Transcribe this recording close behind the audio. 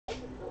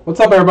What's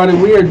up, everybody?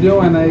 We are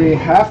doing a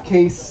half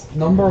case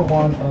number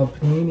 1 of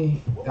Panini.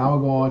 Now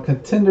we're going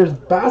Contenders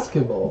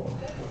basketball.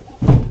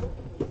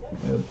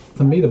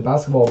 To me, the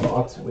basketball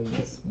box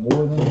weighs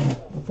more than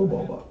the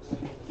football box.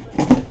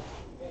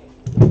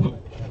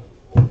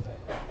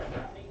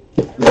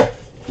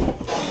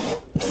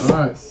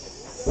 Alright,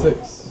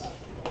 6.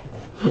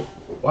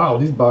 Wow,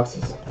 these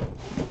boxes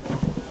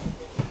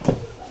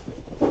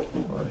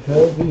are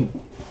heavy.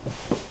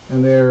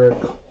 And they're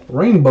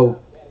rainbow.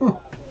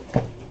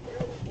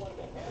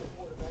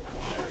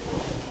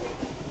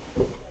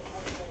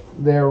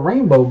 They're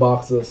rainbow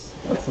boxes.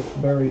 That's a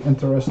very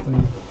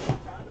interesting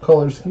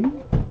color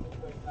scheme.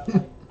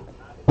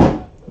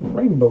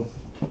 Rainbow.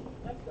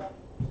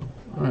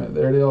 Alright,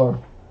 there they are.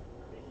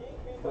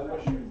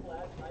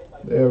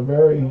 They're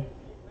very...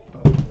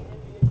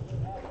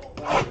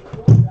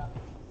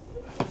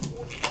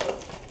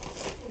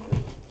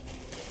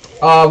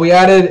 we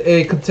added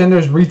a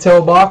Contenders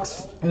retail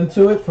box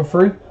into it for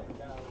free.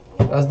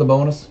 That's the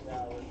bonus.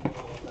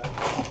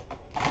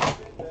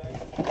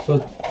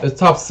 So it's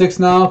top 6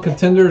 now.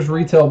 Contenders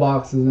retail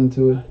boxes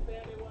into it.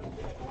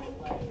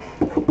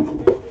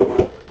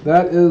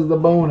 That is the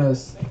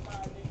bonus.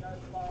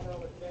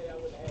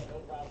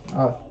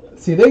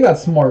 See, they got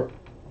smart.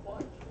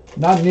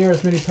 Not near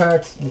as many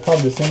packs. They're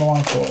probably the same amount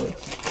of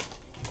cards.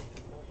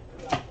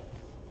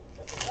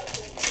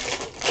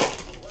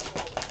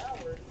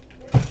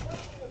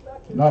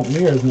 Not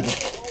near as many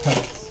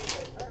packs.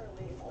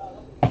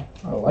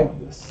 I like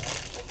this.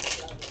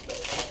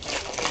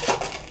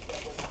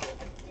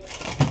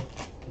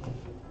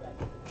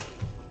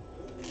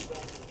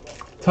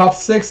 Top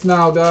 6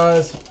 now,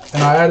 guys,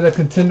 and I added a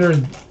Contenders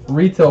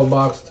retail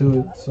box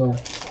to it, so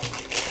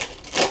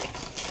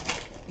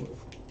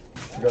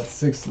I got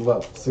 6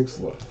 left. 6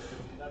 left.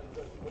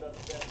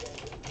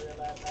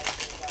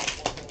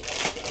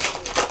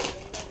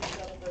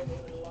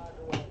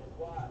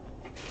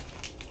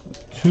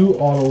 Two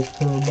autos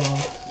per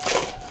box.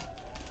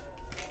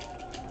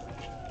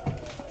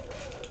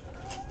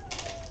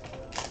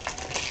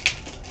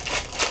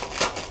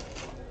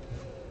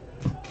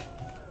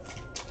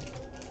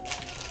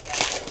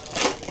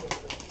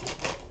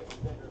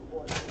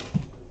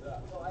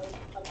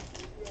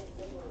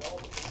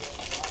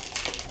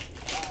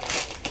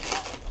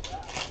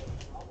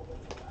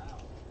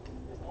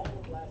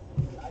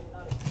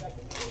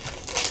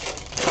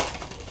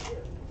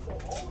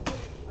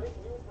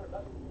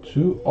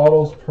 Two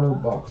autos per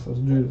box. Let's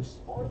do this.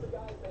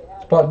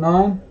 Spot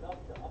 9.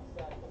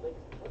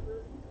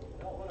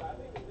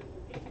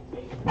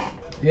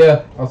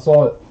 Yeah, I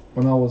saw it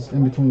when I was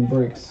in between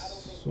breaks.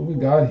 So we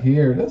got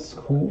here. That's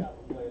cool.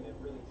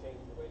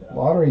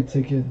 Lottery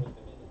ticket.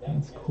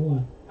 That's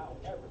cool.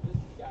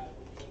 Yeah,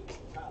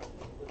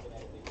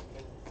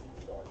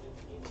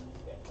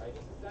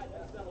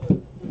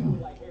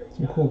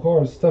 some cool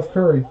cards. Steph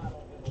Curry.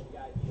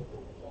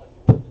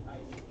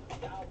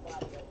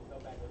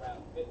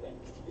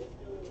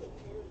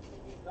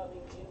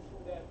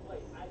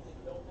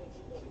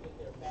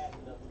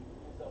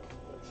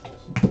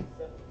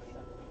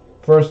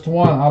 First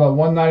one out of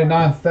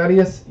 199,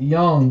 Thaddeus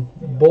Young,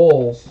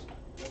 Bulls.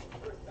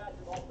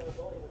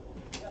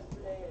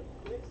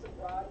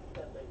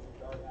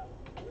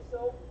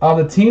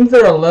 The teams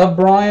that are left,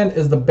 Brian,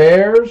 is the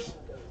Bears,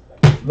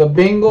 the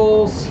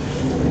Bengals,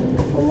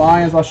 the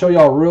Lions. I'll show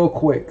y'all real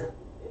quick.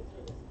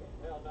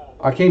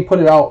 I can't put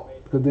it out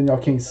because then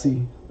y'all can't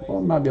see. Well,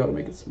 I might be able to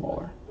make it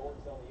smaller.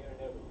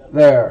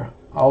 There.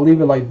 I'll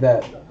leave it like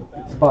that.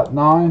 Spot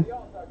 9.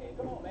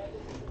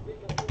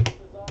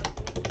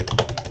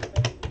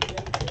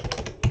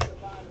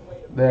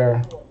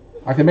 There.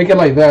 I can make it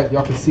like that.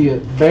 Y'all can see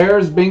it.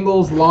 Bears,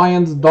 Bengals,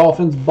 Lions,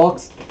 Dolphins,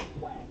 Bucks,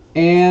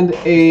 and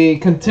a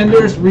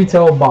Contenders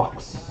retail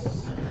box.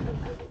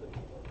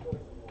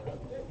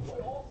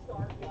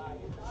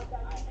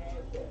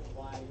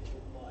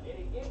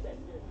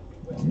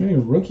 How many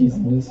rookies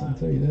in this? I'll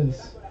tell you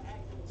this.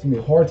 It's going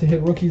to be hard to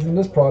hit rookies in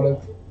this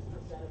product.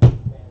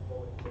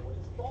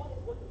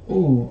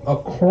 Ooh, a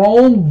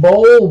Chrome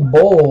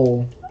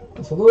Bowl.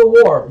 It's a little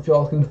warped. If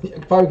y'all can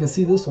probably can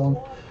see this one.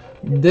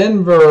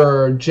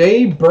 Denver,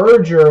 Jay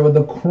Berger with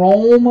the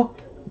Chrome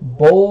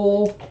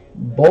Bowl.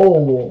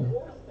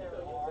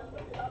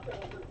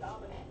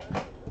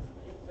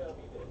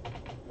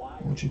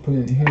 Once you put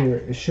it in here,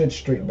 it should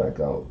straight back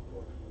out.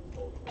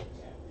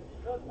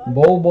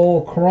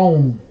 Bowl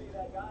Chrome.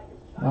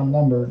 Not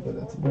numbered, but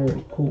it's a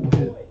very cool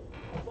hit.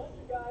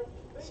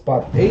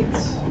 Spot 8,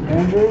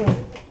 Andrew.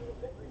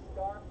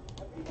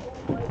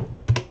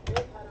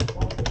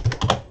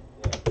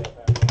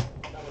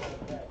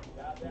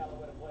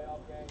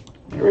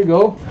 Here we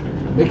go.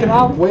 Making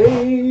our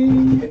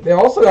way. They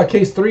also got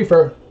case 3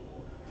 for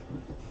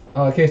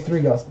case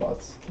 3 got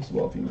spots as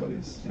well if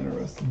anybody's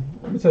interested.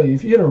 Let me tell you,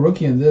 if you hit a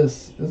rookie in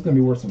this, it's gonna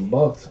be worth some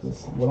bucks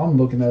because what I'm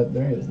looking at,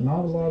 there is not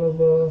a lot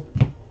of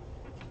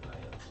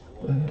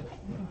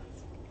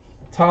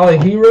Tyler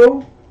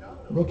Hero,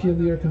 Rookie of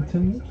the Year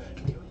Contenders.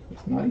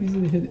 It's not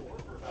easy to hit it.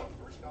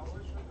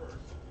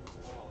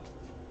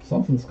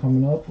 Something's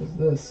coming up with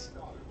this.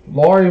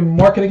 Laurie,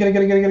 mark it. Get it.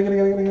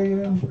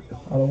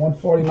 Out of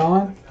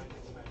 149.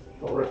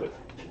 Don't rip it.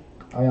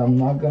 I am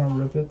not gonna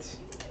rip it.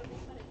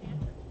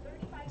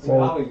 So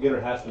Holly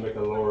Getter has to make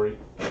a Laurie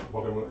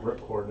fucking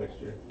ripcord next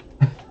year.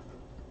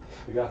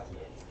 You got to.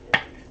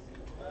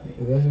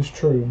 Yeah, that is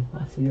true.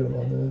 I forget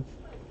about that.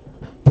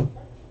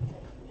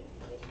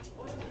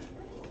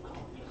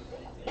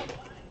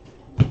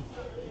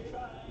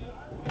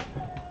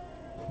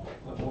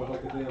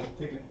 Like a damn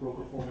ticket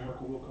broker for me,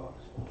 Michael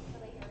Wilcox.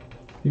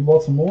 You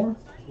bought some more?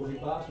 Well, he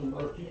buys from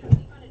other people.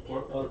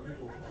 For other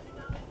people.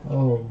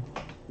 Oh.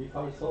 He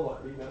probably sold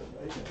it. He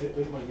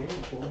got my game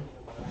for me.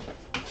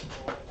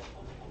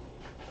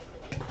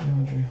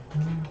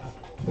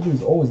 That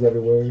dude's always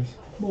everywhere.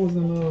 What was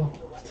in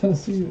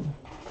Tennessee?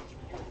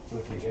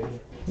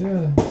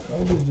 Yeah,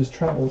 that dude just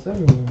travels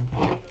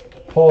everywhere.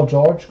 Paul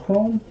George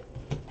Chrome?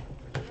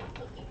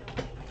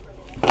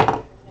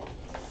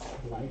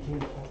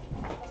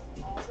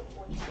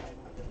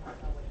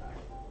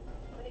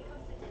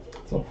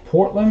 It's a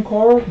Portland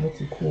card?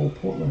 That's a cool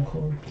Portland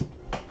card.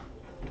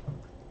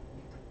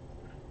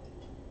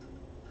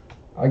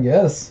 I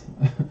guess.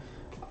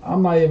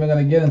 I'm not even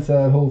going to get into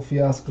that whole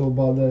fiasco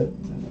about that.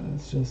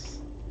 It's just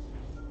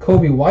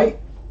Kobe White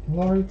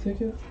lottery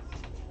ticket.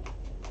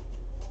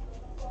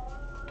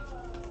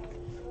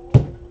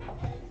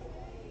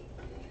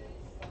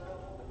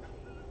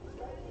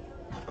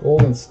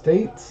 Golden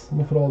State. I'm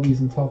going to put all these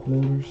in top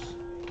loaders.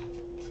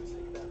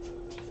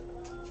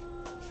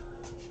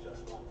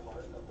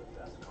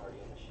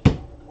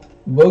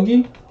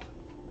 Boogie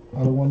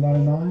out of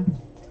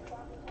 199.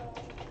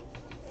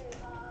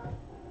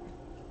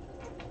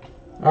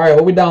 Alright,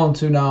 what we down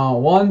to now?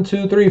 1,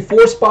 2, 3,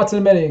 4 spots in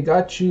a minute.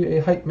 Got you a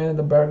hype man in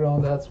the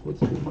background. That's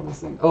what's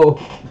missing. Oh,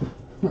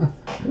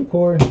 hey,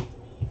 Corey.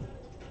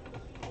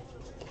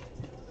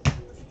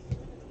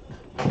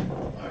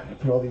 Alright,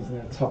 put all these in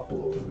the top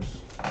loaders.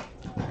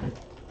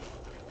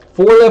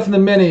 4 left in the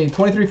mini.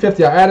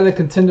 23.50. I added a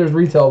Contenders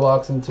retail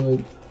box into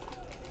it.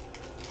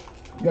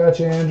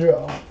 Gotcha,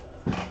 Andrew.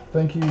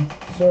 Thank you,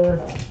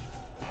 sir.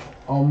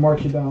 I'll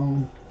mark you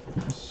down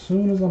as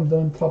soon as I'm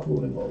done top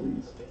loading all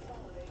these.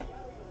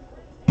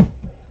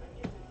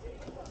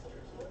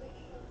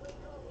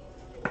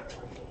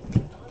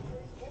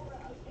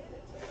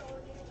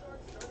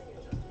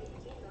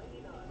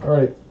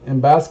 Alright,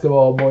 in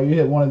basketball, boy, you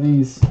hit one of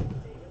these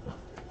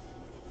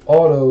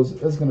autos,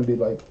 it's going to be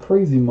like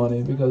crazy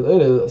money because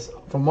it is,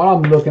 from what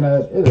I'm looking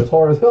at, it is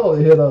hard as hell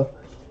to hit a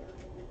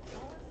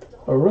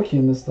rookie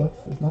in this stuff.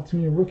 There's not too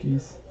many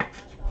rookies,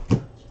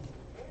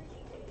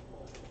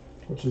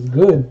 which is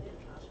good.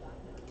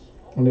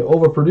 When they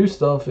overproduce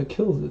stuff, it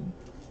kills it.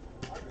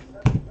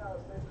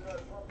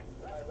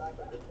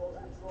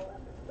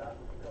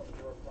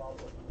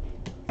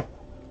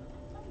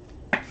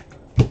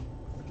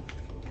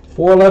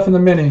 Four left in the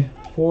mini.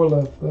 4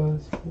 left,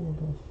 guys. 4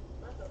 left.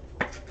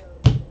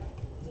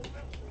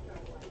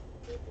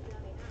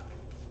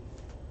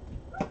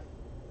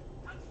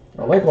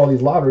 I like all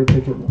these lottery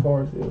ticket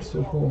cards. They're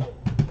so cool.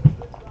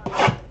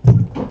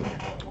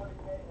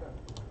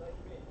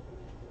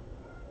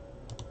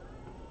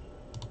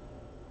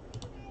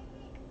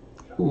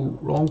 Ooh,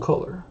 wrong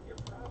color.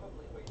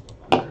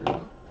 There you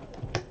go.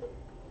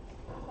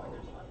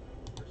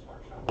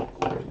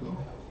 There you go.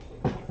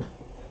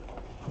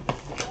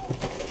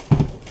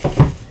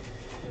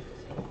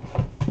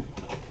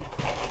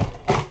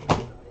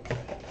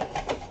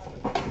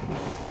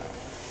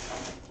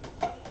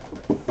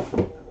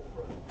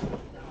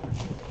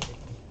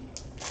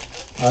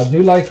 I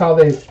do like how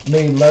they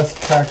made less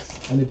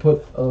packs and they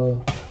put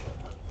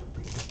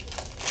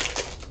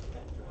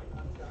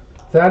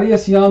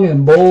Thaddeus Young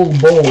and Bowl.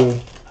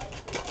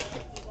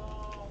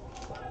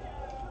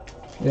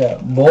 Yeah,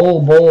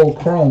 Bowl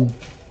Chrome.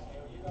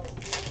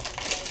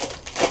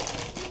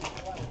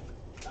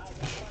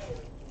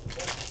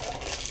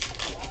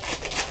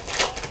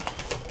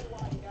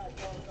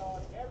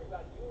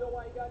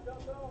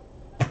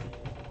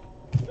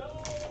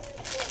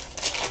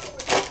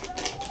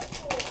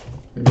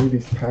 They made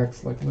these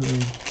packs like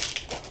literally.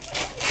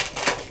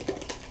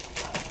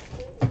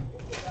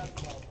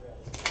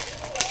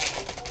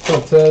 What's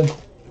up, Ted?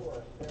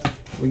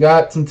 We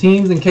got some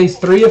teams in case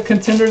 3 of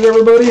Contenders,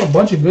 everybody. A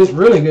bunch of good,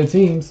 really good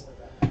teams.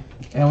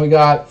 And we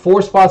got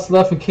 4 spots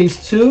left in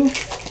case 2.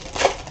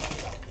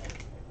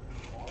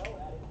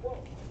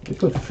 They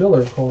put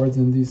filler cards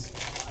in these.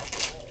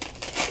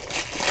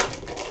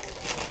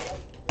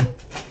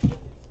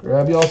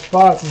 Grab y'all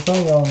spots, I'm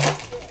telling y'all.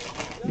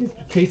 These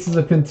cases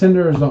of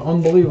Contenders are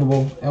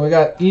unbelievable. And we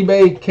got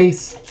eBay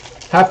case,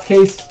 half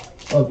case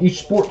of each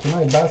sport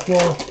tonight.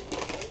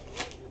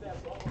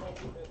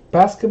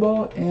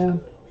 Basketball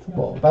and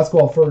football.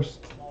 Basketball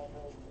first.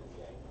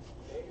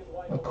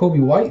 Kobe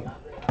White.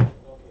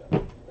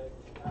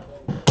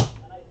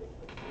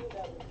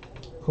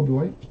 Kobe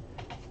White.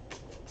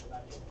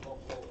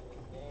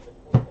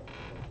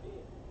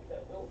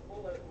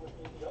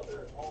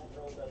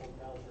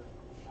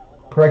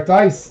 Correct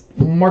ice.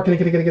 Mark it.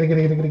 We're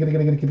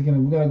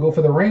gonna go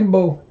for the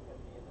rainbow.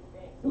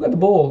 Who got the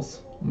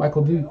Bulls?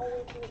 Michael Duke.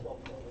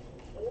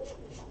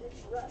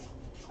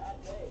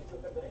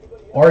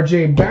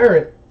 R.J.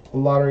 Barrett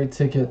lottery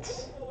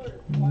tickets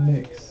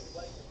mix.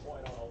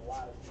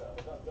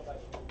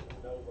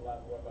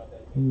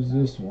 Who's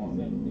this one?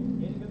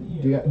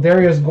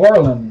 Darius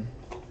Garland.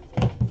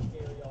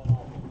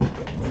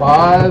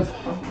 5,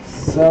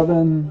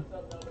 7.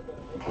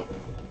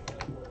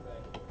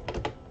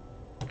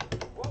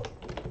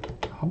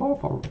 How about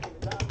if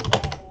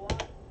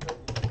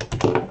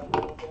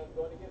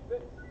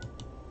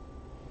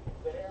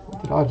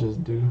what did I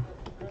just do?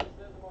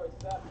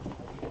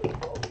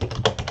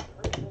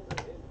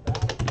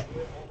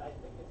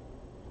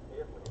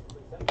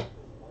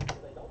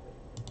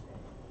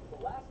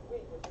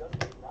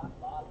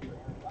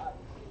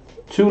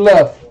 Two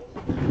left.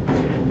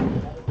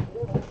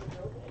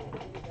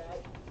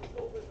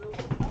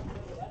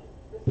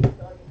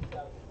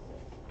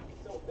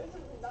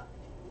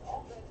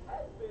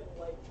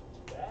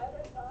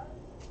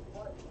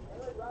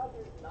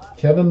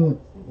 Kevin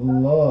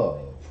Love.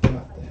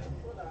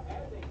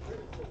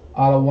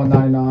 Out of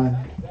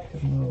 199. Kevin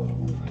Love out of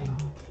 199.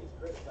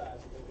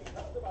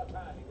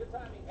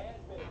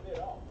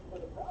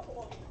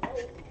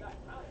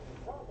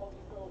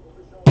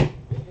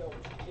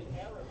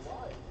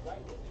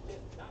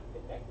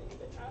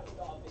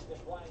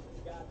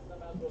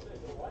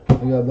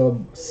 We got the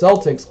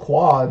Celtics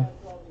quad.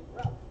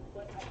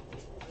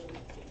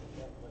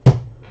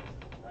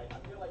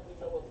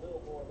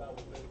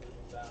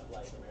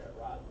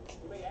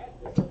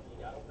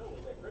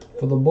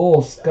 For the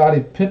Bulls,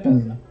 Scottie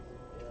Pippen.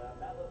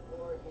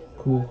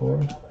 Cool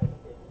card.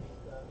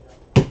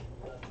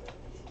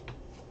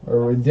 A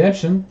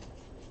redemption.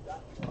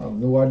 I have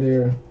no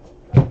idea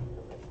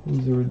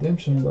who's the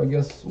redemption, but I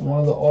guess one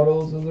of the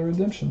autos is a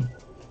redemption.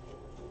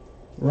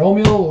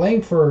 Romeo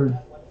Langford.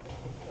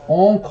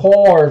 On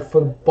card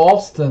for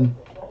Boston.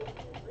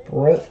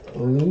 Brett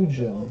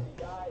Lujan.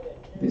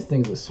 These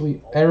things are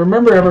sweet. And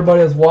remember,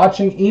 everybody that's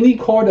watching, any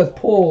card that's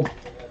pulled,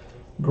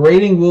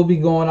 grading will be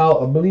going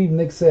out, I believe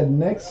Nick said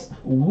next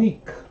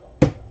week.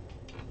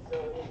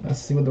 Let's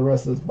see what the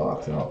rest of this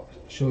box, and I'll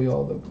show you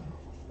all the.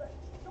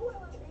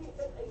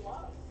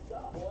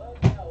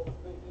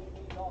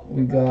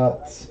 We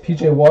got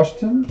PJ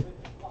Washington.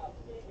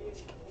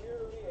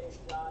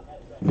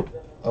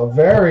 A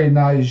very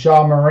nice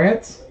Ja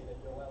Morant.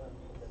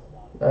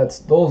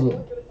 Those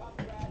are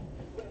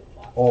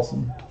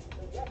awesome.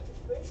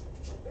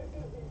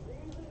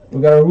 We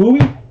got a Rui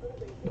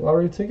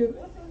lottery ticket.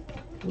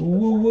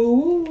 Woo, woo,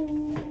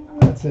 woo.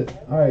 That's it.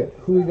 All right,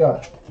 who we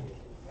got?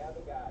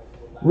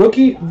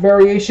 Rookie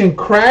variation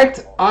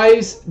cracked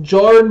ice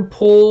Jordan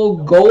Poole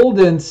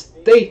Golden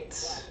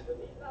State.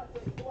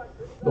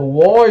 The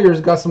Warriors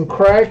got some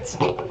cracked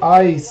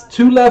ice.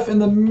 2 left in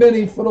the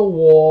mini for the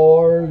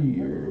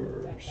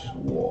Warriors.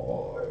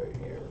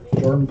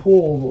 Jordan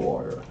Poole, the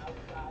Warrior.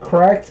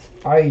 Cracked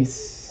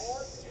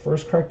ice.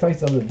 First cracked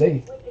ice of the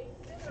day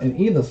in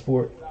either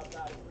sport.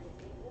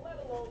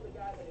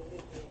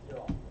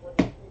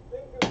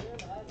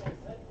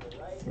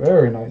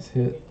 Very nice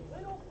hit.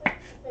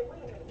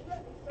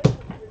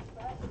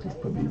 Let's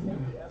put these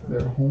in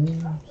their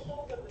homes.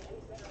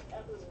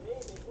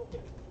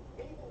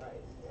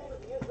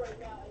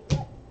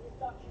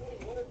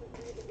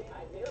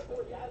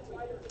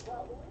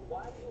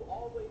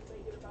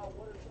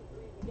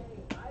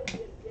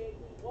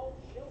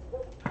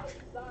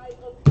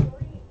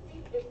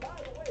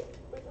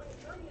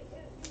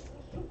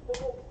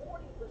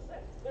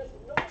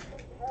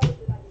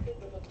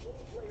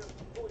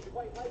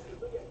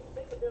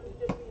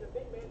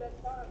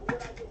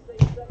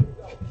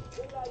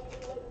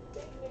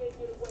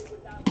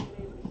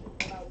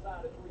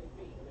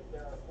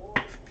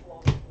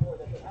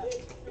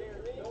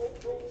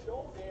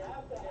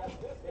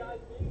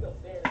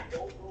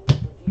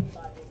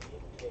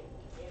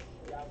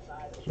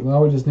 So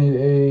now we just need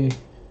a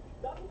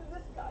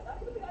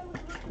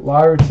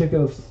lottery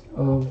ticket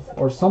of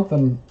or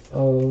something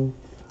of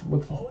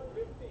with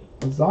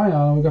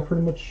Zion. We got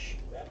pretty much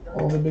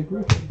all the big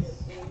rookies.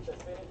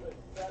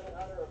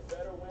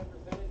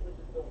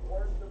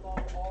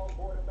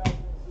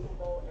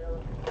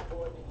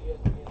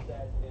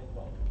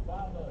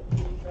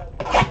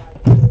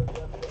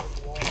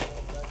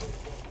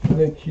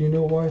 Nick, you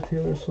know why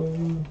Taylor's so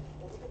rude?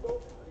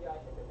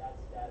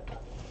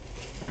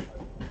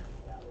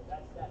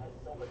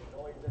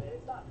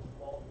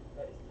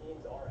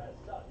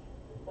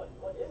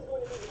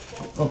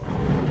 Oh.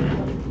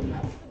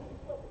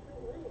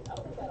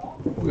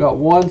 We got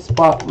one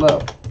spot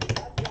left.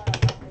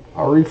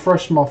 I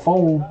refreshed my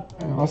phone.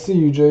 I see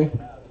you, Jay.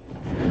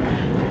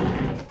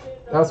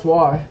 That's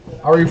why.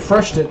 I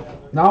refreshed it.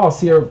 Now I'll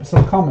see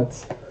some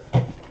comments.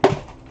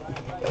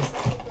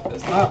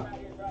 It's not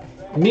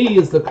me,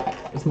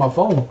 it's my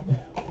phone.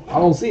 I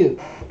don't see it.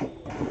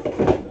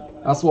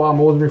 That's why I'm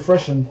always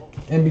refreshing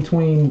in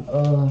between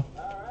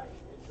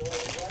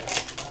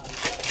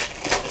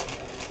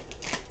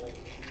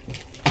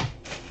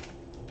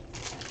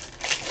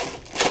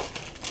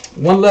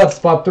one left,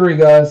 spot 3,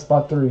 guys.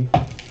 Spot 3.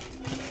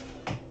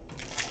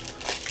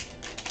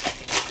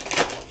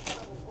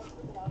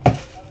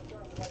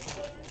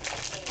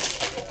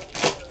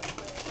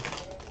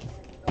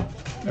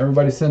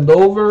 Everybody send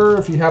over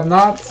if you have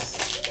not.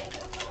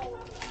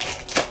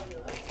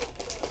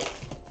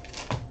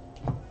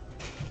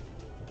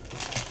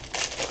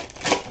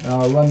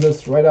 Now I'll run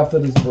this right after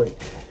this break.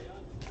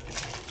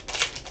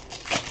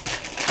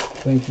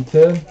 Thank you,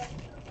 Ted.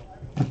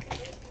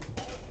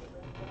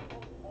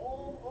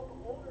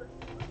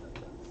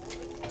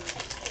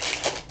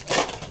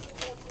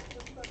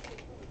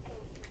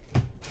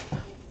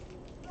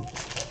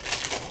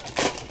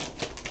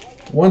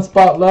 One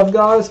spot left,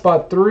 guys.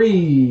 Spot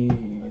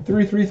 3.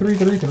 3, 3, 3,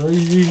 3,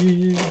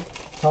 3.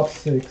 Top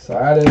 6.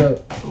 I added up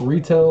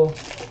retail.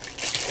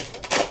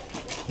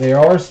 There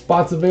are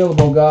spots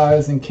available,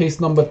 guys, in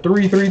case number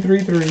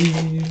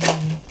 3333.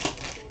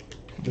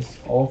 This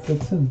all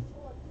fits in.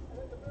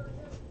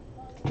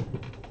 Let's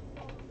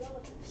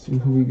see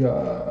who we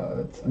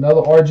got.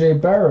 Another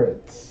RJ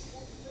Barrett.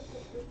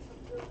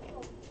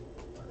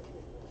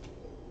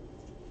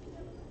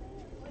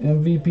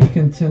 MVP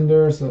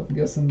contender, so I'm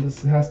guessing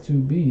this has to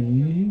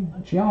be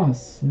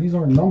Giannis. These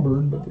aren't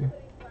numbered, but they're...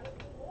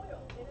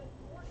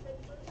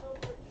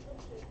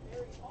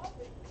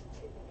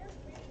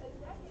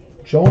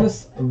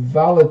 Jonas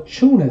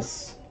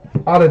Valanciunas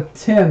out of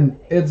 10.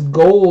 It's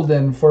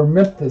golden for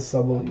Memphis,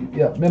 I believe.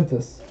 Yeah,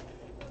 Memphis.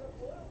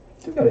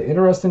 He's got an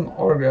interesting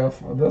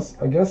autograph.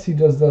 I guess he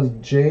just does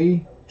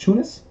J.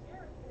 Chunas.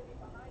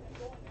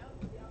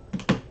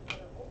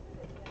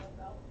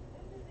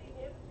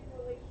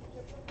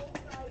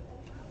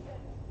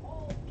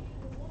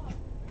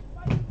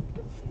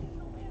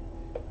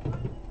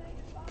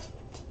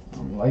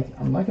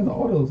 I'm liking the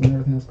autos and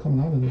everything that's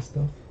coming out of this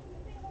stuff.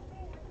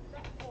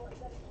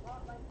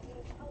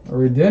 A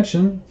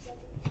redemption.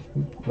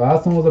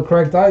 Last one was a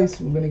cracked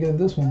ice. We're gonna get in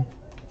this one.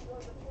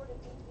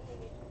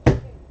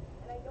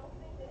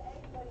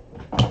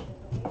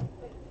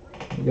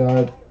 We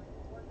got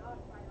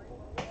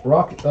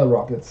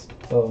Rockets.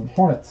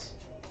 Hornets.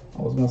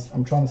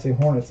 I'm trying to say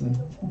Hornets and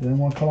didn't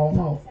want to come out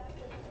my mouth.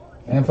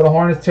 And for the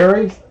Hornets,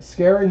 Terry,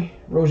 Scary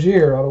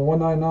Rozier out of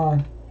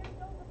 199.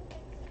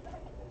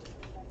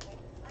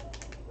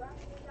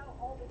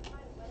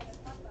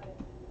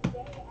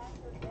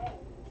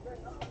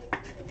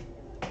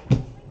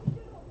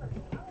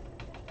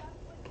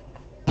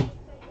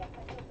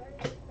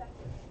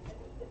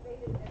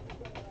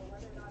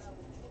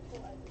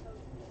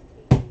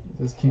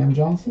 Is this Cam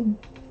Johnson?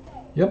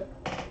 Yep.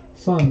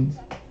 Suns.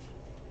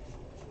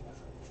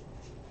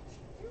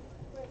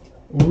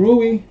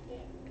 Rui.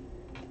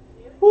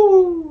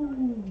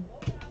 Woo.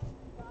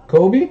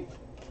 Kobe.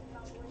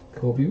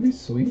 Kobe would be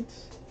sweet.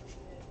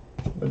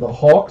 With the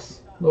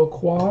Hawks, little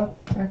quad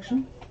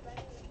action.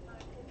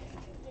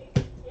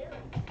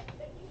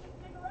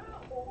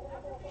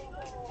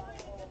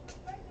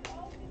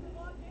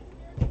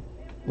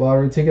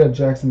 Lottery ticket of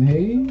Jackson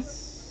Hayes.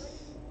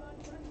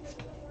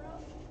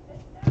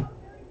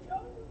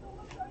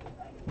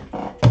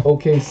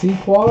 OKC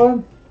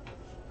quad.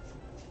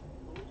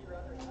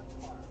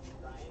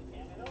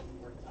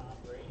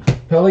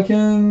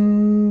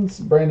 Pelicans,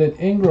 Brandon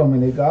Ingram,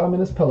 and they got him in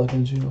his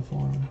Pelicans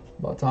uniform.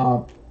 About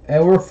time.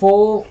 And we're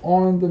full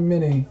on the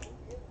mini.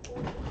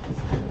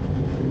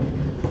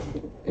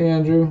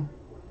 Andrew,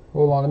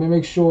 hold on. Let me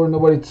make sure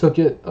nobody took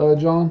it,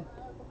 John.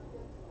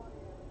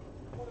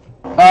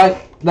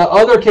 The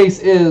other case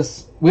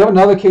is, we have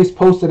another case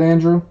posted,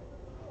 Andrew.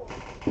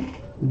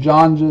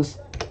 John just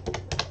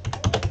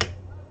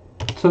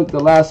took the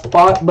last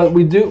spot, but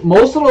we do,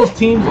 most of those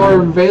teams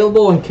are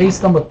available in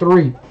case number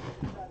 3.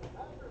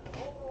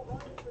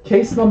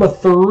 Case number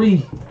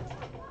 3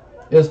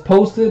 is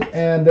posted,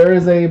 and there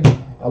is I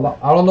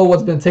don't know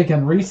what's been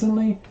taken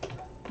recently,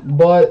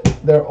 but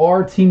there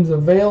are teams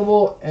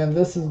available, and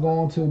this is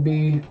going to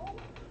be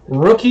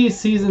rookie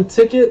season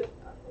ticket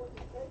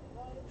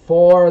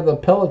for the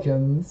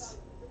Pelicans,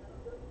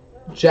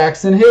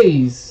 Jackson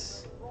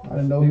Hayes. I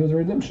didn't know he was a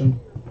redemption.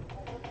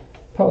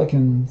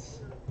 Pelicans.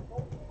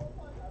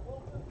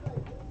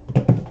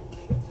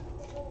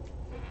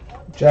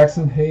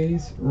 Jackson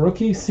Hayes,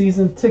 rookie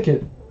season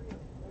ticket.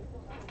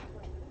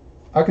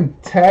 I can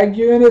tag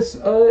you in this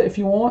if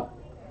you want.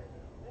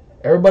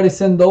 Everybody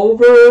send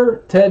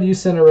over. Ted, you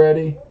sent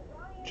already.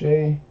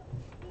 Jay.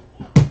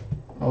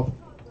 Oh.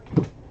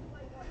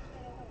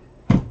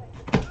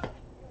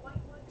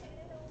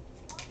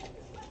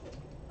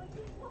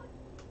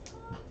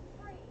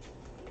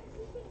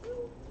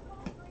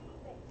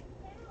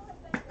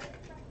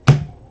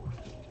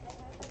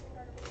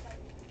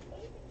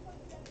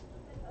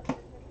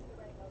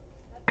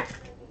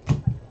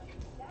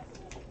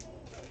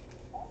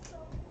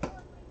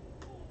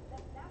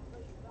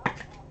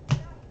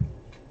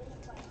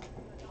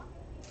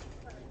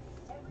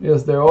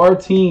 Yes, there are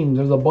teams.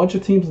 There's a bunch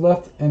of teams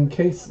left in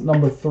case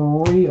number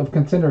 3 of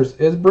Contenders.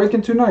 It's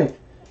breaking tonight.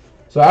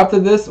 So after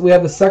this, we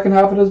have the second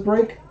half of this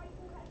break.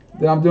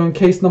 Then I'm doing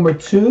case number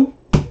 2.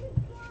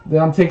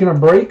 Then I'm taking a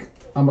break.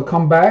 I'm going to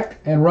come back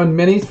and run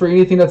minis for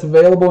anything that's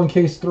available in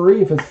case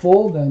 3. If it's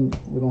full, then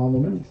we don't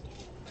have no minis.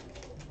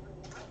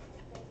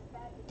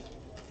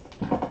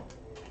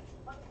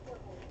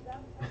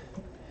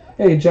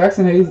 Hey,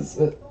 Jackson Hayes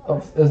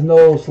is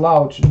no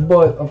slouch.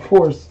 But of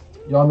course,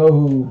 y'all know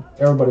who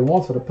everybody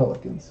wants for the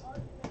Pelicans.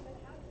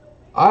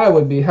 I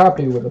would be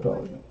happy with the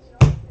Pelicans.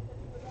 I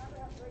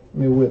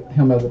mean, with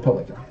him as a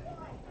Pelican.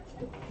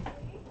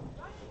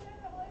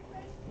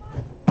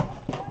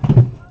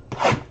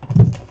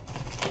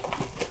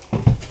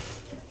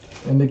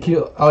 And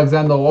Nikhil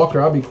Alexander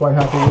Walker, I'll be quite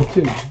happy with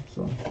too.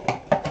 So,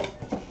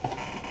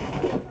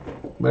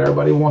 but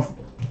everybody wants,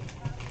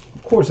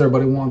 of course,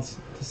 everybody wants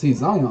to see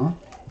Zion.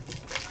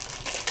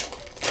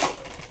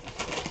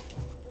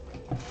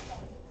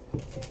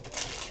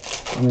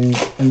 I mean,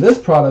 in this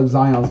product,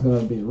 Zion's going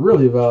to be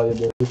really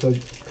valuable because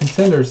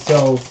Contenders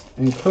sells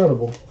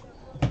incredible.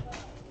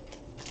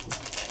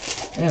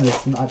 And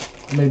it's not,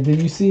 I mean,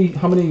 did you see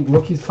how many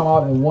rookies come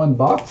out in one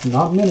box?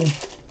 Not many.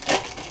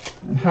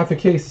 In half a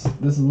case,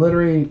 this is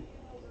literally,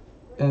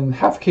 in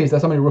half a case,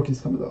 that's how many rookies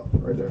comes out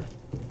right there.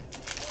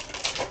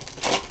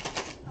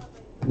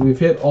 We've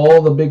hit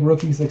all the big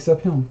rookies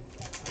except him.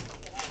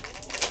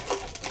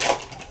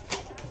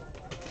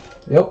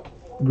 Yep,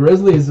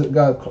 Grizzlies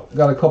got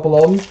a couple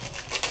of them.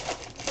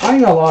 I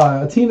ain't gonna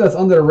lie, a team that's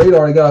under the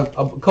radar, they got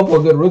a couple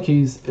of good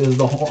rookies, is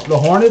the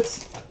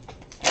Hornets.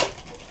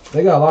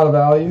 They got a lot of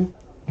value.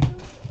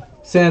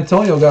 San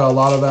Antonio got a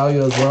lot of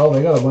value as well.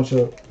 They got a bunch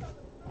of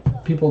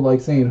people like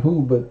saying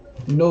who, but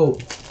you know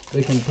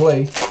they can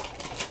play.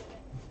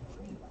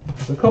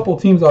 There's a couple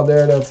teams out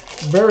there that's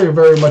very,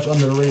 very much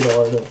under the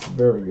radar that's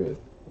very good.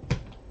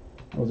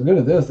 I was good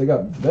at this. They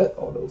got vet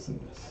autos in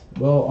this.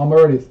 Well,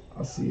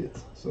 I see it.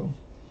 So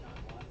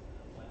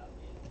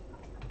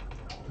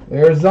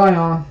there's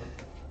Zion.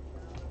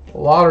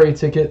 Lottery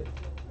ticket.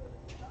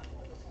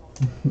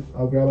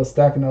 I'll grab a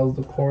stack and that'll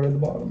the card at the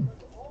bottom.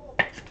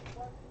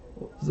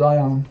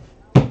 Zion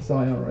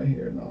right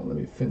here. Now let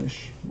me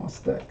finish my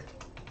stack.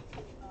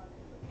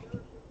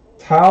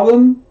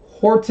 Talon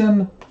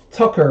Horton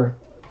Tucker.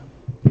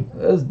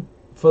 That's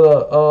for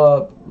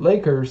the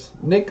Lakers.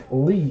 Nick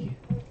Lee.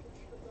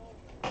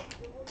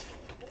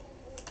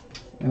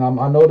 And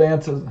I know the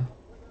answer.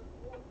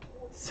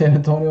 San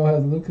Antonio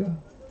has Luka.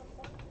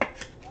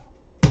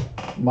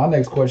 My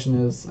next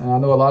question is, and I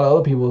know a lot of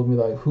other people will be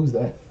like, who's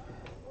that?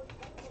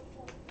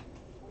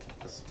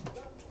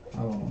 I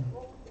don't know.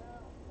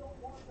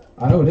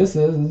 I know who this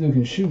is. This dude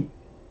can shoot.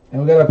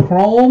 And we got a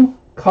Chrome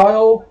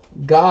Kyle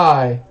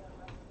Guy.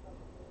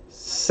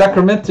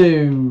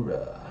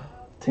 Sacramento.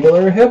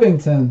 Taylor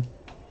Hevington.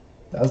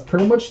 That's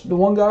pretty much the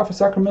one guy for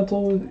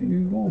Sacramento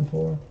you're going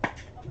for.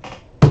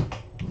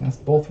 That's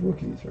both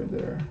rookies right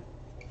there.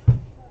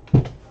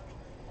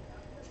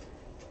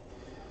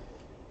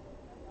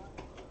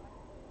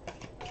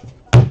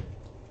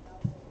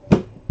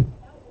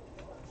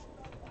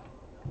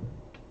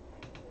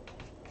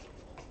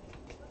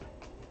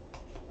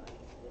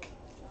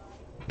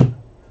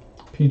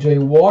 PJ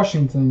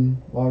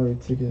Washington lottery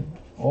ticket.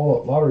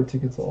 All lottery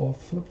tickets are all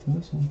flipped in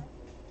this one.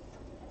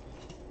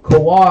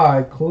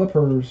 Kawhi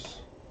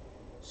Clippers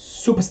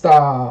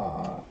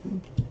superstar.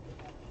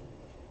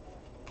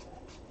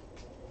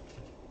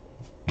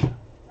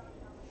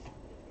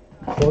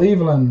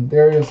 Cleveland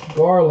Darius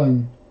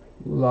Garland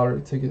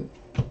lottery ticket.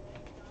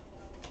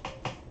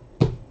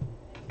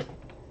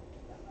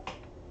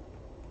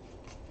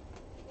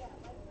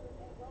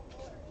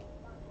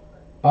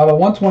 Out of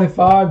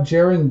 125,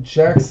 Jaren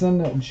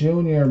Jackson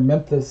Jr.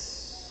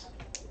 Memphis.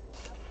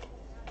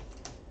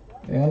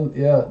 And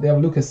yeah, they have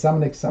Lucas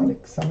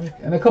Samanic,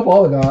 and a couple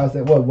other guys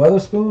that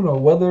Weatherspoon or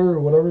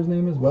whatever his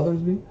name is,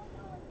 Weathersby.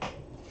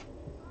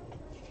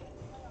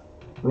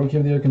 Rookie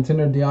of the Year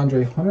contender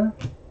DeAndre Hunter.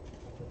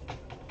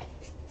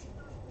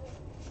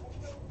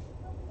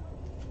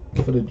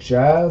 For the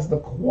Jazz, the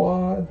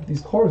quad.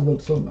 These cards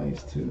look so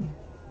nice too.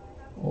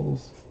 All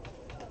those.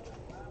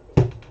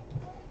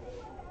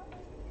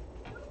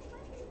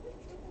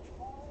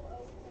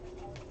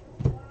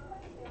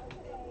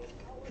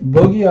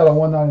 Boogie out of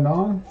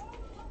 199.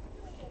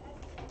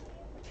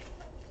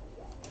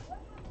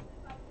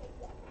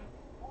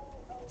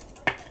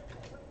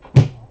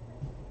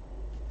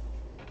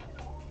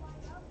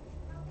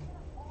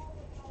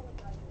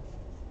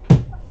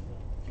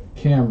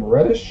 Cam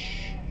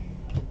Reddish.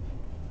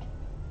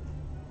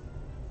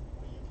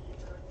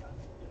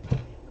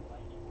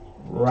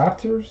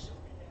 Raptors.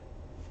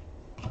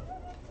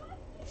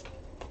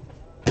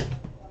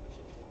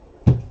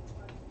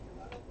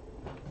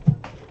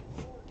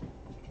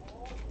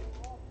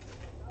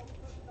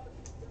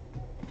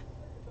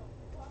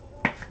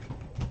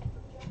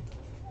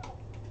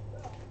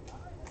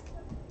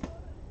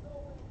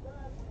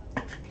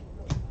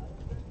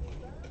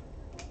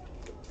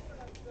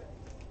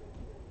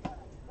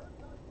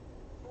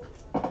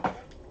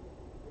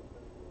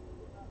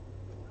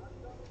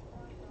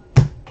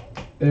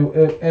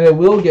 And it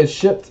will get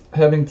shipped,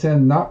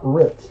 Hevington, not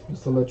ripped,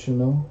 just to let you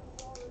know.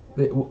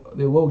 They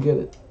will get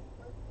it.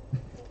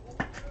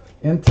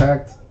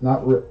 Intact,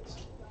 not ripped.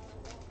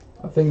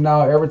 I think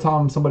now every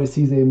time somebody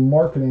sees a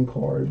marketing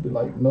card, be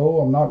like, no,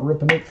 I'm not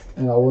ripping it,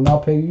 and I will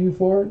not pay you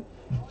for it,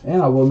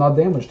 and I will not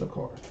damage the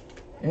card.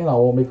 And I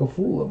won't make a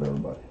fool of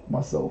everybody,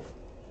 myself,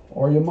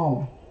 or your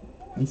mama.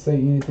 and say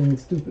anything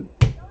stupid.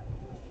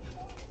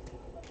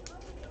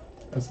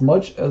 As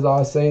much as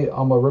I say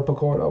I'm a rip a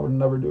card, I would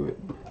never do it.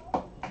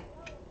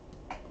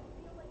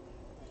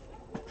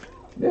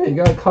 Yeah, you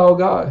got Kyle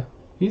Guy.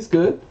 He's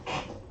good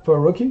for a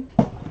rookie.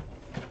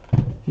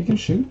 He can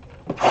shoot.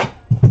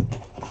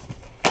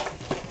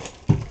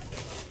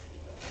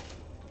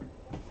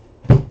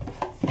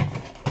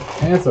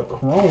 And it's a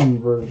chrome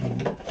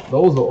version.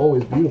 Those are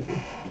always beautiful.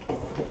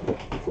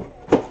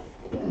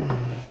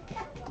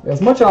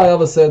 As much as I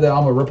ever said that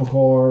I'm a rip a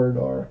card,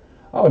 or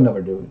I would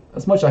never do it.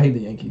 As much as I hate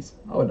the Yankees,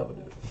 I would never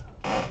do it.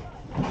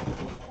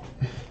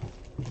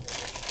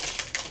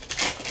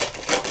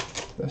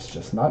 That's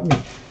just not me.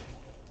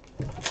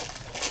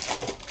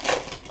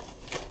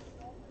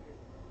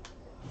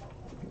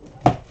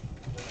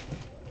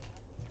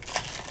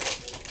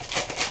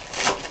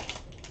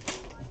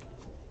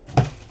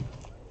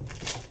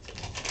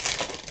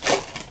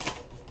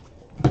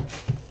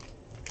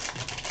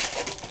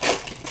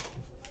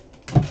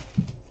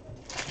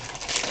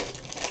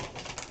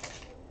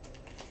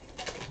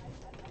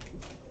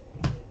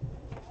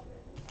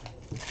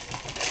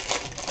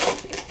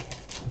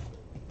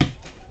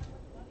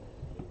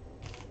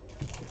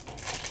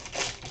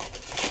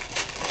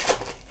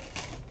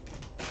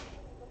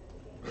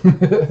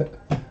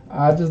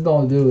 I just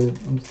don't do it.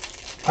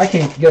 I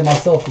can't get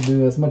myself to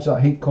do it as much as I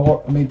hate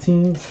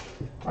teams.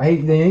 I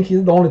hate the Yankees.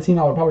 It's the only team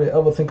I would probably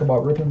ever think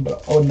about ripping,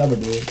 but I would never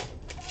do it.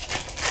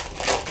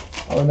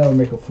 I would never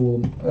make a fool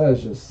of them.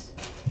 That's just...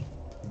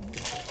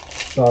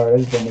 Sorry, I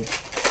just don't make...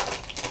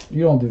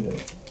 You don't do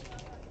that.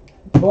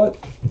 But...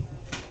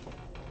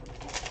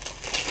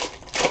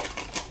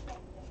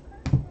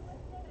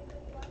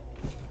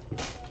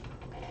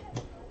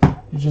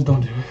 You just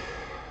don't do it.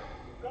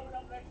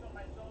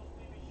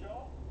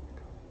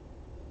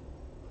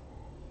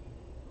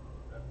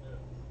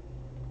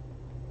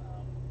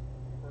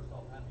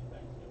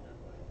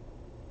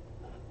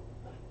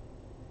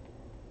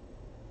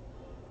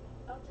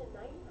 Up to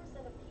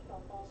 90% of people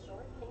fall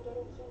short in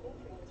getting key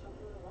nutrients from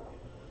food alone.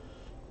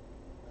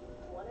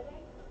 One a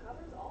day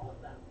covers all of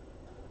them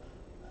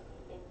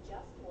in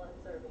just one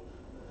serving.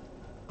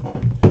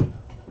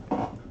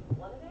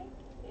 One a day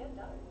and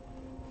done.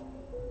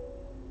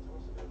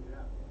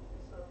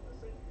 So the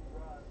safety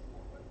drive,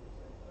 what you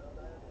say, well,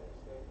 that is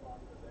state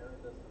farm because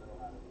Aaron doesn't know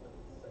how to play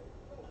it safe.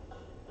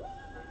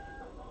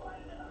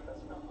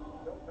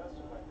 Don't mess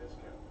with my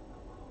discount.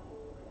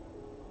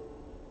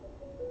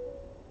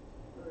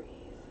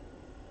 Breathe.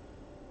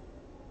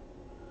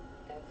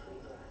 Every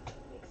breath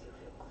makes you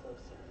feel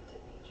closer to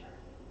nature,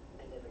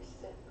 and every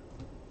sip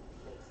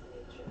makes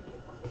nature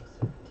feel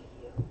closer to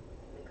you.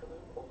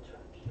 Michelob Ultra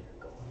Pure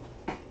Gold.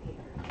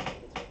 Here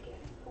is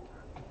organic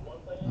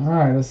form.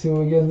 Alright, let's see what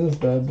we get in this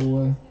bad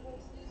boy.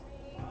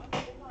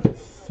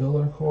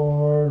 Filler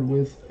card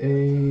with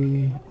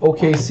a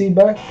OKC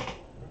back.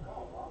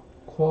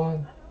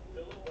 Quad.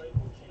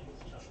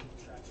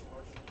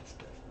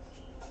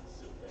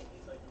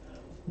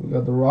 We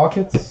got the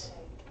Rockets.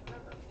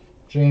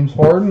 James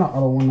Harden out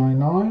of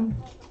 199.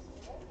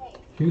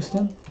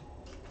 Houston.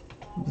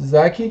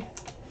 Zaki.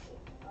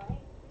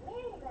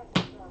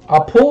 I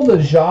pulled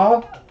a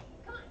Ja.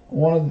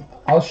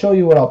 I'll show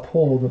you what I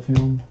pulled of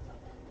him.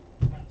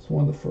 It's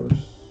one of the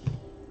first.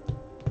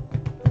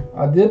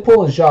 I did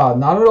pull a Ja,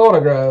 not an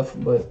autograph,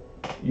 but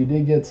you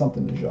did get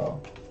something to Ja.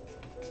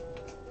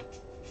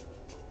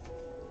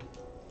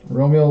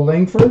 Romeo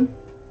Langford.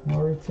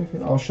 Lottery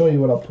ticket. I'll show you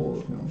what I pulled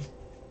of him.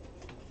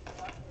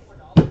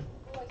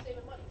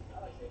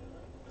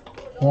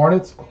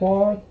 Hornets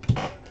quad.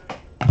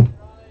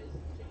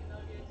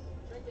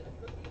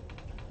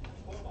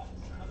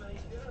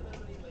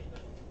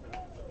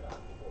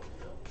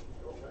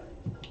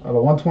 Out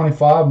of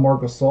 125,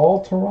 Marc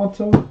Gasol,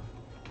 Toronto.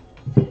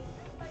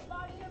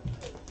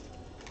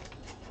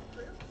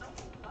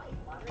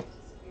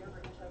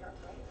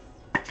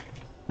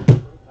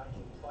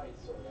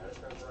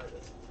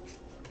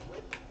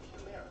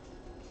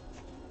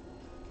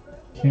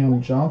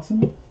 Cam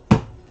Johnson.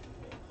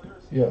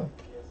 Yeah.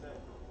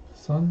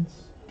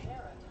 Suns.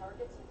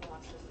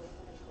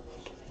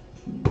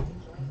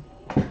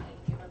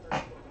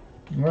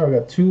 Alright, we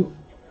got two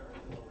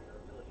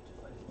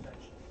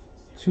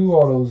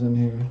autos in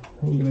here.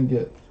 Who are we gonna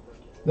get?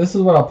 This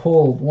is what I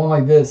pulled. One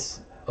like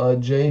this,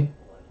 Jay,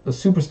 the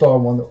superstar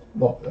one.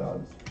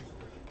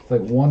 It's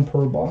like one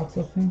per box,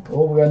 I think.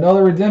 Oh, we got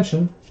another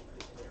redemption.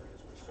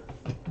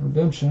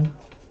 Redemption.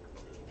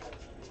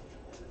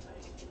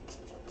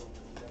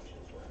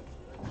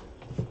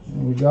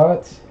 And we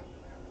got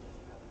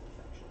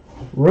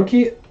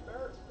rookie,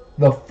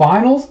 the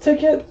finals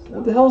ticket.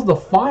 What the hell is the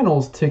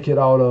finals ticket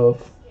out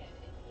of?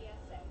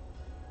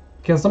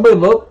 Can somebody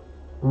look?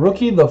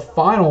 Rookie, the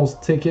finals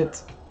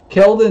ticket.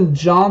 Keldon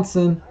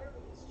Johnson.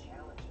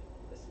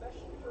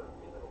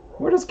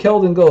 Where does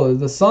Keldon go? Is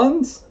the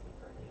Suns?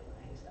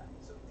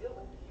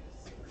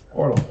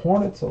 Or the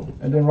Hornets?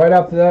 And then right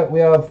after that, we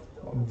have a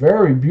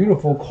very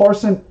beautiful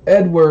Carson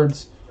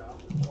Edwards,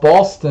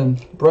 Boston,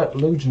 Brett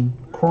Lujan,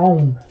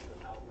 Chrome.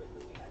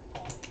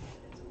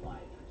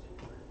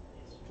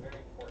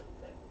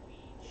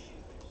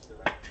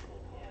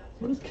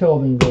 Where does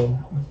Keldon go?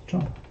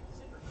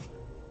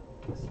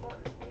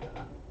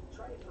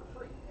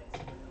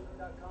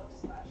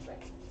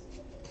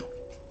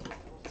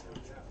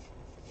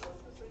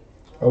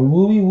 A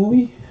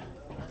wooey.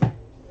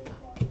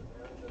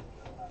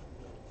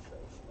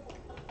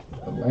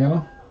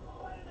 Atlanta.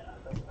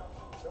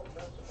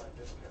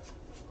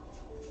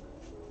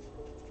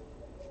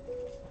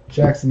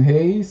 Jackson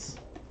Hayes.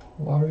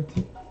 Lottery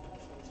ticket.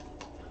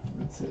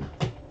 That's it.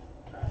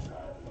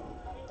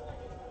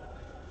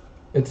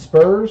 It's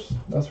Spurs.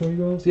 That's where he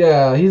goes.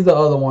 Yeah, he's the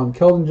other one.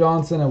 Keldon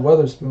Johnson and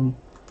Weatherspoon.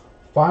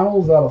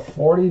 Finals out of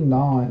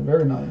 49.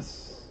 Very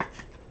nice.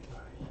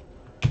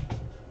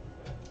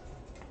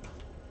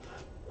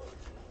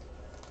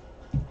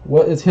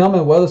 Well, it's him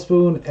and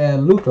Weatherspoon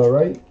and Luka,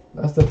 right?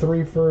 That's the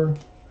three for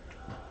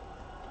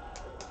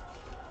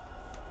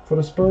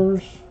the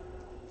Spurs.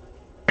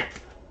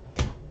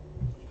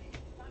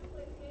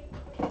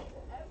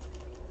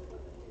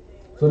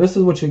 So this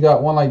is what you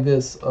got. One like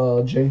this,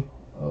 Jay.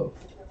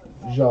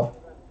 Ja.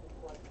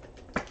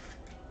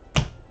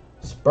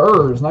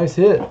 Spurs, nice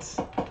hits.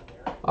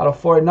 Out of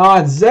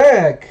 49,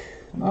 Zach.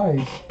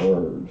 Nice,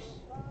 Spurs.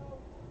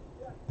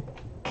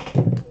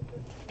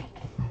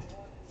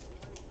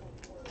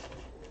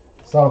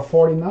 It's out of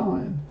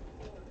 49.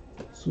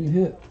 Sweet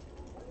hit.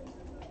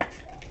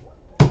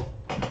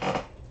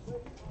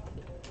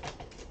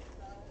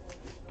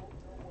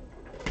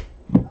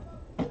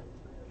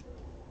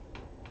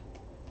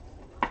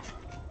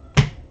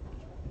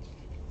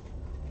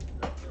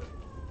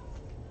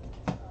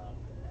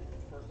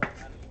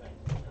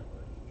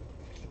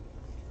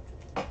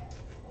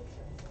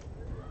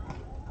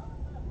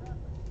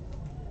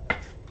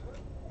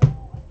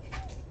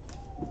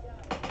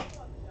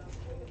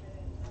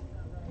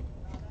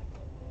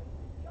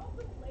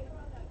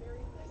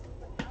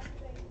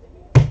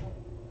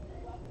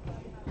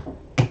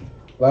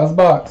 Last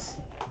box.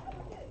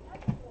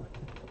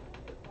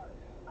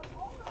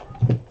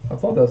 I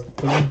thought that was the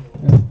third.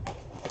 Yeah.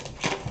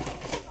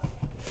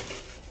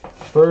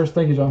 Spurs,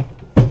 thank you, John.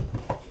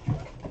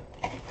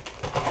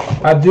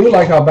 I do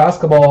like how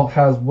basketball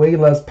has way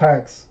less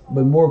packs,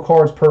 but more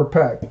cards per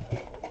pack.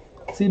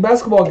 See,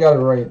 basketball got it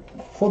right.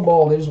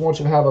 Football, they just want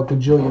you to have a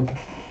gajillion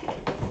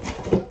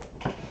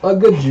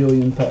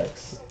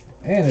packs.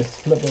 And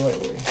it's flipped the right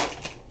way.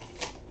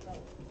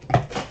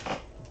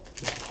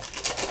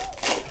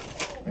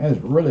 And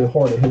it's really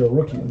hard to hit a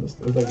rookie in this.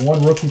 There's like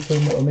one rookie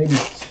thing, or maybe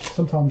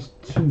sometimes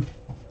two.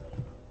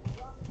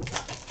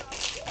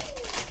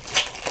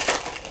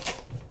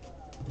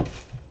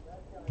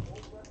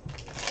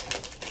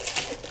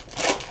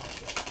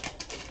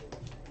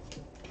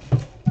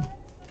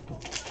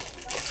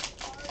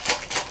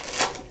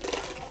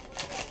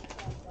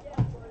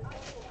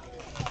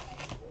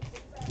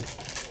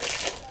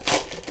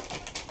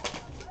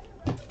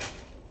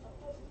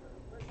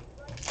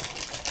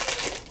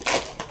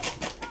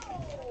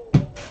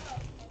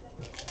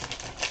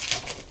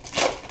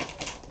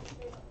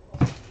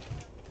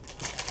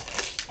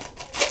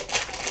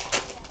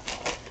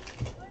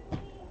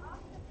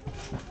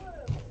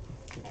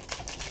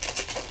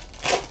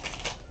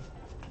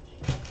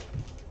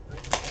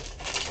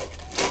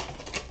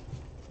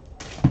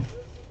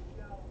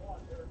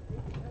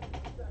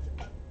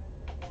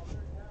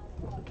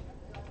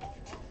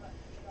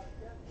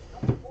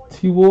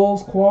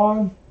 T-Wolves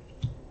quad.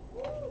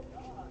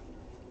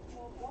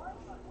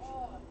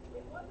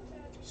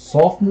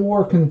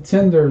 Sophomore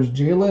Contenders,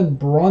 Jalen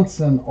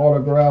Brunson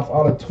autograph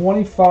out of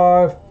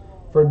 25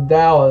 for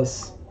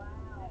Dallas.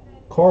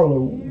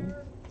 Carlo.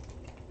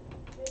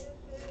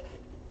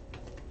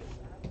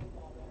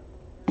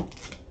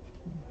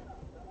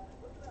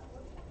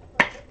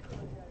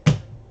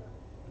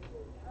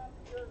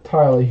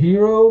 Tyler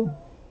Hero.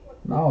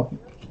 No,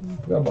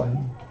 I forgot about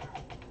him.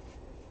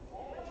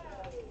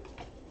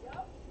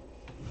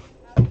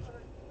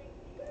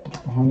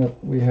 Behind it,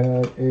 we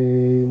had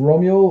a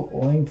Romeo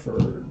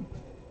Langford.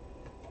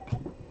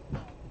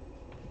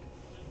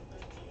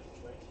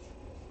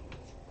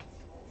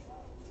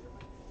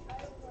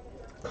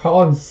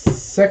 Colin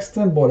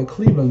Sexton, boy, the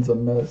Cleveland's a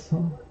mess,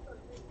 huh?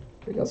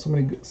 They got so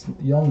many good,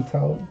 young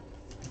talent.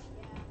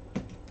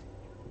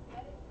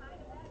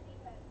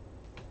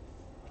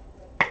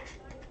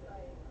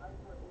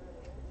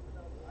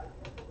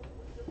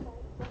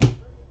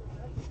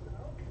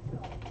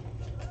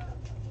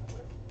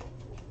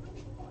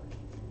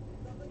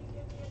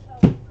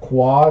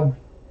 Quad.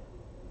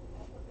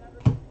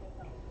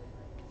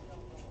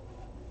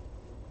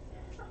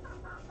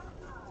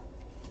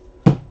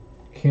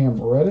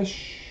 Cam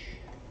Reddish.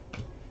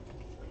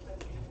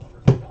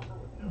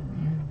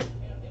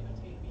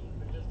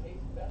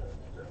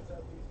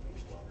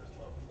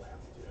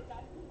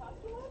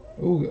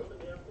 Ooh,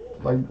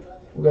 like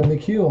we got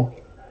Nikhil.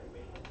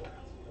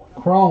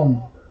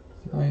 Chrome.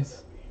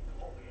 Nice.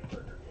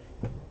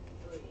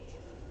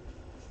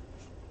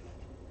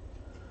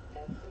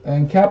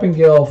 And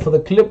Cappingale for the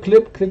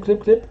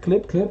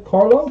clip,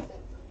 Carlo.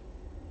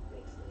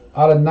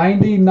 Out of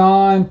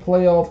 99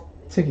 playoff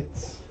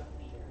tickets.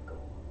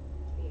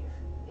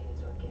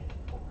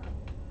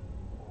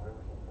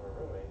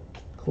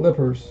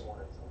 Clippers.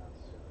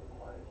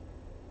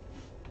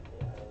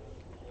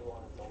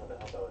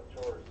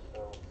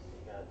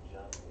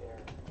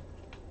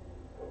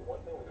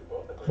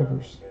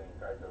 Clippers.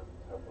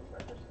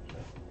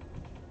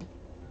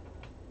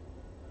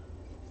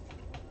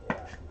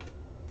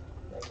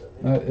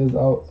 That is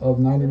out of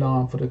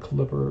 99 for the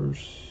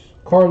Clippers.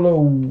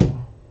 Carlo.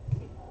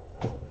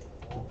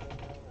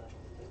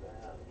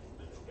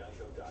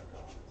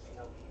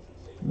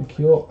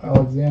 Nikhil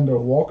Alexander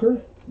Walker.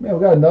 Man,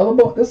 we got another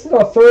one. This is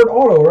our third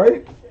auto,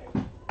 right?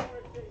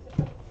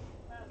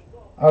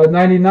 Out of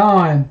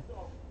 99.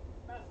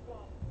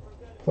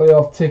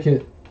 Playoff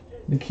ticket.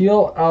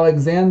 Nikhil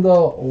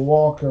Alexander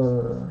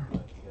Walker.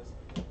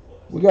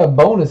 We got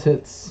bonus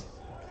hits.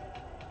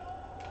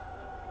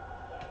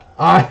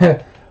 I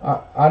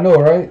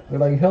know, right? They're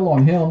like hell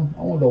on him.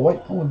 I want the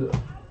white. I want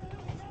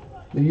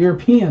the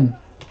European.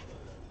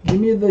 Give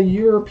me the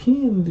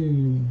European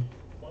dude.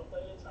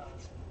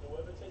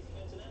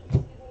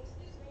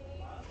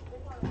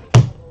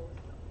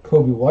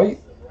 Kobe White.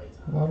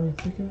 Lottery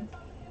ticket.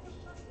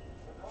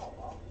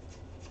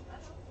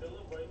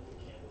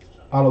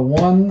 Out of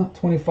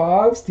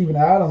 125, Steven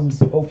Adams,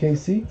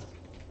 OKC.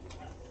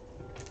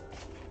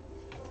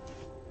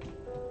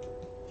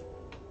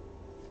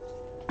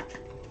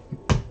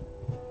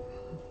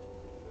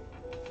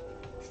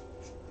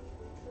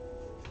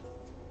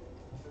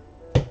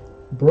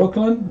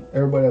 Brooklyn,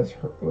 everybody that's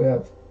hurt. We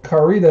have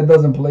Kyrie that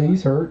doesn't play,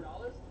 he's hurt.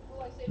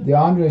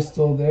 DeAndre is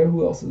still there.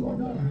 Who else is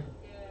on there?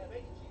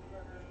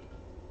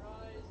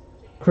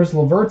 Chris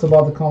LeVert's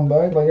about to come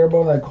back. Like everybody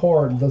on that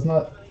card does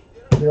not.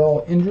 They're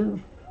all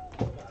injured.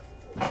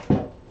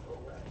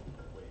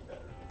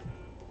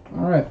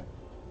 All right.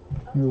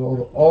 Here's all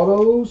the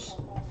autos.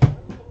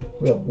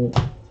 We have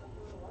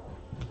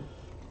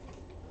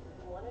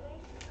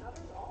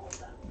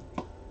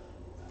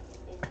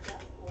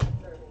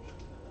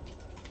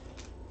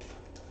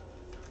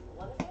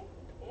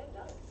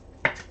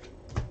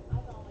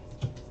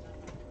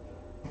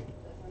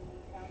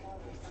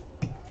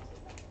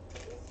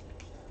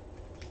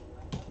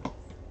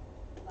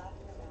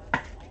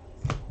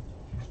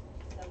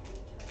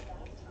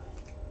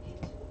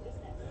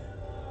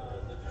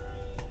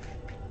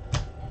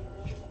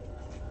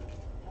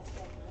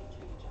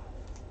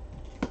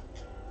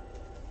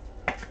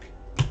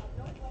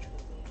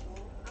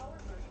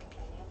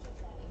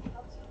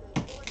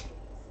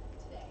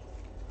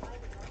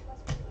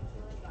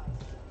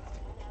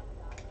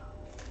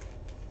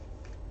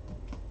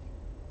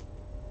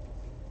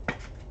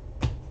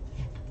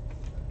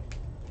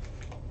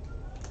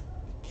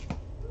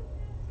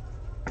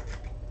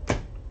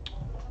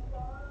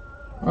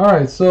all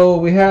right, so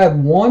we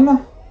had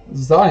one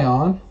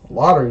Zion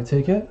lottery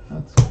ticket.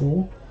 That's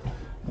cool.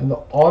 And the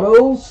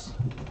autos,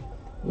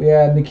 we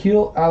had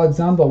Nikhil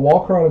Alexander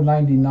Walker out of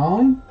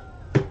 99.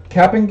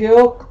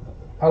 Cappingale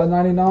out of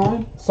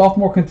 99.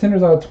 Sophomore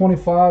contenders out of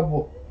 25.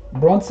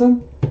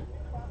 Brunson.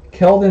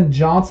 Keldon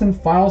Johnson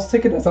finals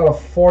ticket. That's out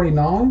of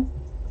 49.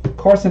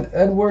 Carson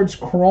Edwards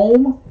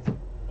Chrome.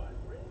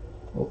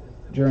 Oh,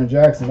 Jaren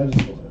Jackson. That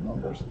just goes with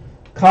numbers.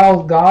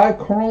 Kyle Guy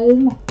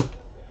Chrome.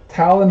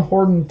 Talon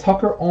Horton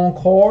Tucker on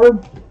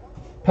card.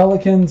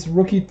 Pelicans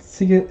rookie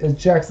ticket is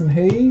Jackson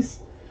Hayes.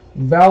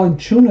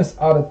 Valanciunas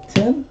out of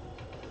 10.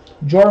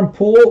 Jordan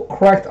Poole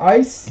cracked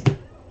ice.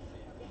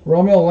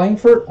 Romeo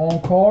Langford on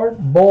card.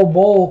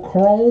 Bol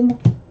Chrome.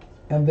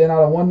 And then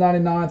out of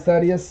 199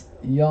 Thaddeus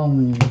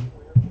Young.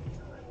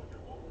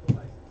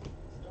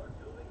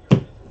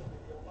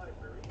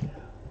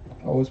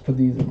 I always put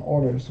these in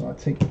order so I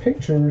take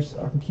pictures.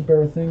 I can keep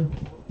everything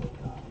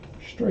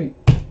straight.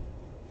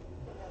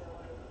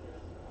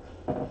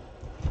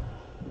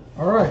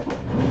 All right.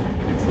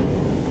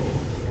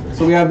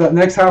 So we have the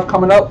next half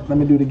coming up. Let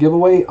me do the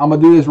giveaway. I'm going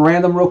to do this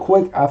random real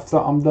quick after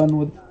I'm done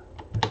with.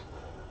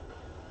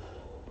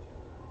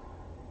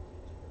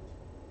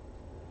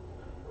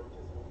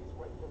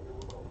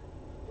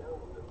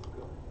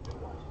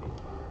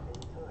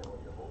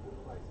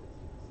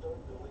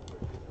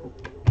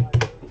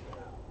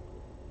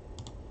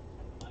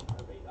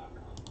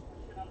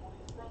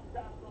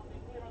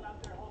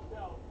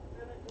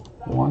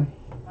 One,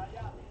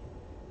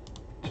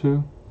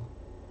 2,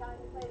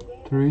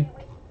 3,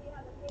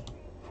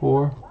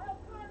 4,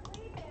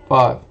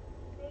 5.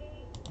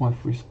 One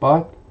free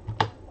spot.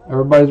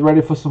 Everybody's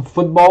ready for some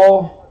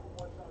football,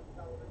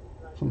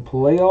 some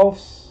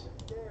playoffs.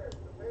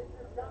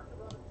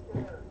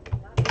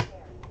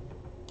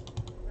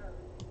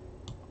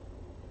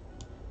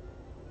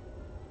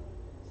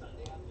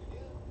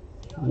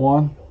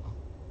 One,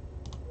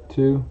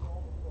 2,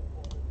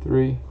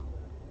 3,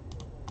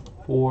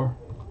 4,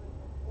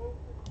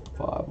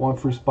 5. One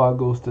free spot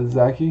goes to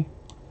Zachy.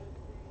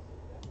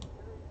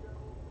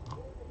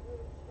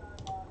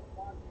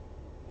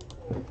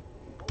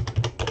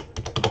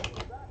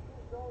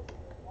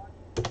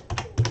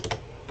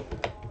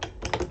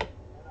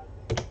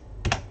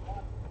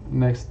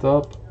 Next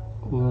up,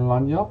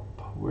 Lanyap.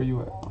 Where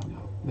you at,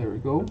 Lanyap? There we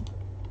go.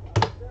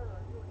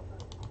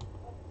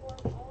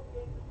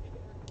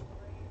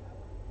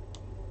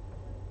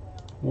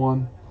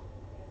 1,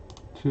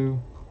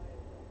 2,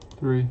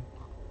 3,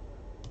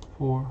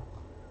 4,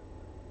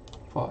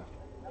 5.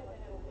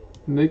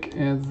 Nick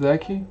and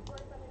Zaki.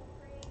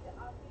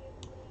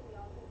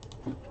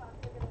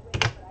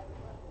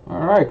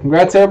 All right,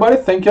 congrats everybody.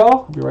 Thank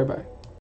y'all. I'll be right back.